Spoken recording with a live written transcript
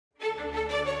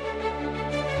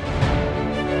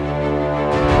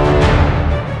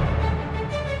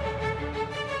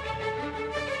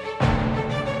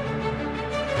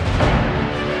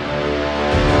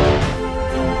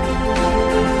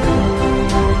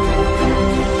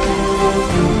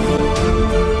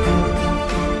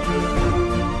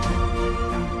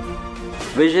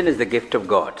Vision is the gift of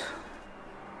God,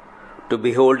 to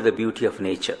behold the beauty of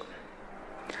nature.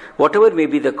 Whatever may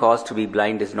be the cause to be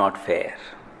blind is not fair,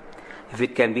 if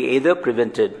it can be either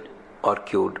prevented or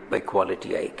cured by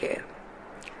quality eye care.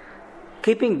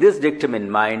 Keeping this dictum in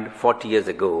mind, 40 years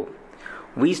ago,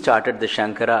 we started the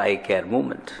Sankara Eye Care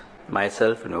movement.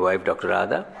 Myself and my wife, Dr.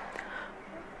 Radha,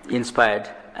 inspired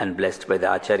and blessed by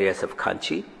the Acharyas of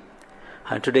Kanchi,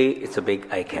 and today it's a big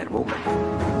eye care movement.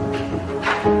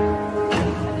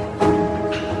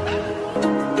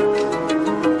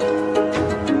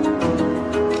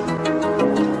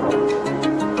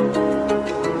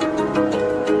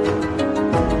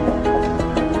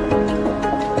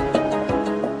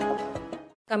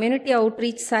 Community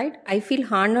outreach side, I feel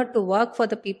honored to work for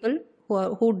the people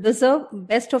who deserve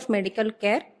best of medical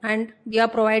care, and we are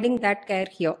providing that care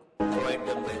here. Provide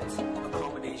them with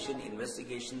accommodation,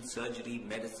 investigation, surgery,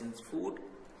 medicines, food,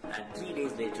 and 3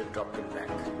 days later drop them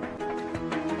back.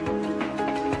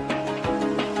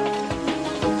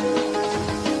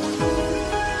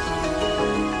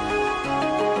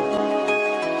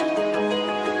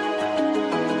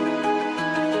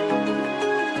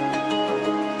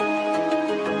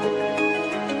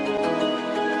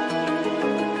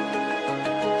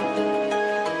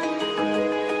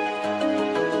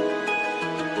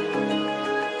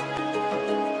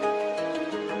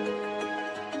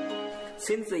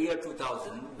 Since the year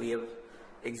 2000, we have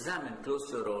examined close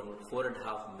to around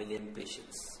 4.5 million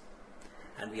patients,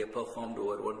 and we have performed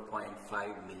over 1.5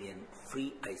 million free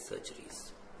eye surgeries.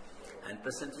 And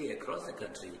presently across the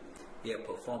country, we are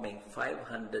performing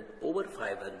over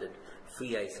 500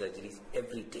 free eye surgeries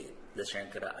every day, the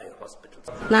Sankara Eye Hospitals.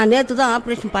 நான் நேத்து தான்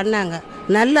operation பண்ணாங்க.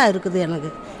 நல்லா இருக்குது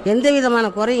எனக்கு. எந்த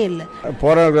விதமான குறையும் இல்ல.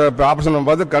 போற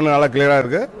ஆபரேஷன் பார்த்து கண்ணு நல்லா கிளியரா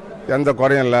இருக்கு. எந்த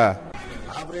குறையும் இல்ல.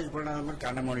 ஆபரேஷன் பண்ணாம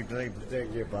கண்ணை மானிட்டர் இப்படி தான்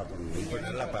இங்கே பார்க்கணும். இப்போ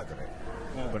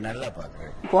நல்லா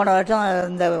பார்க்குறேன். போன வருஷம்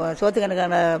இந்த சோத்து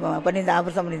கணக்கான பண்ணியிருந்தேன்,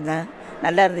 ஆபரேஷன் பண்ணியிருந்தேன்.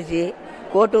 நல்லா இருந்துச்சு.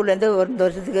 கோட்டூர்லேருந்து இந்த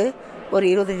வருஷத்துக்கு ஒரு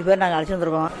 25 பேர் நாங்கள் அழைச்சி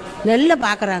வந்துருக்கோம். நல்லா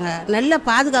பார்க்குறாங்க, நல்ல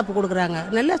பாதுகாப்பு கொடுக்குறாங்க,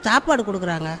 நல்ல சாப்பாடு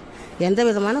கொடுக்குறாங்க, எந்த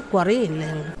விதமான குறையும் இல்லை.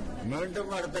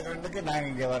 மீண்டும் அடுத்த கண்டுக்கு நாங்கள்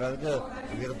இங்கே வர்றதுக்கு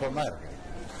விருப்பமாக இருக்கு.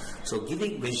 So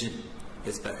giving vision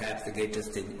is perhaps the greatest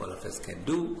thing all of us can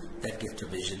do. That gift of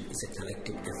vision is a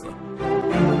collective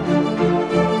effort.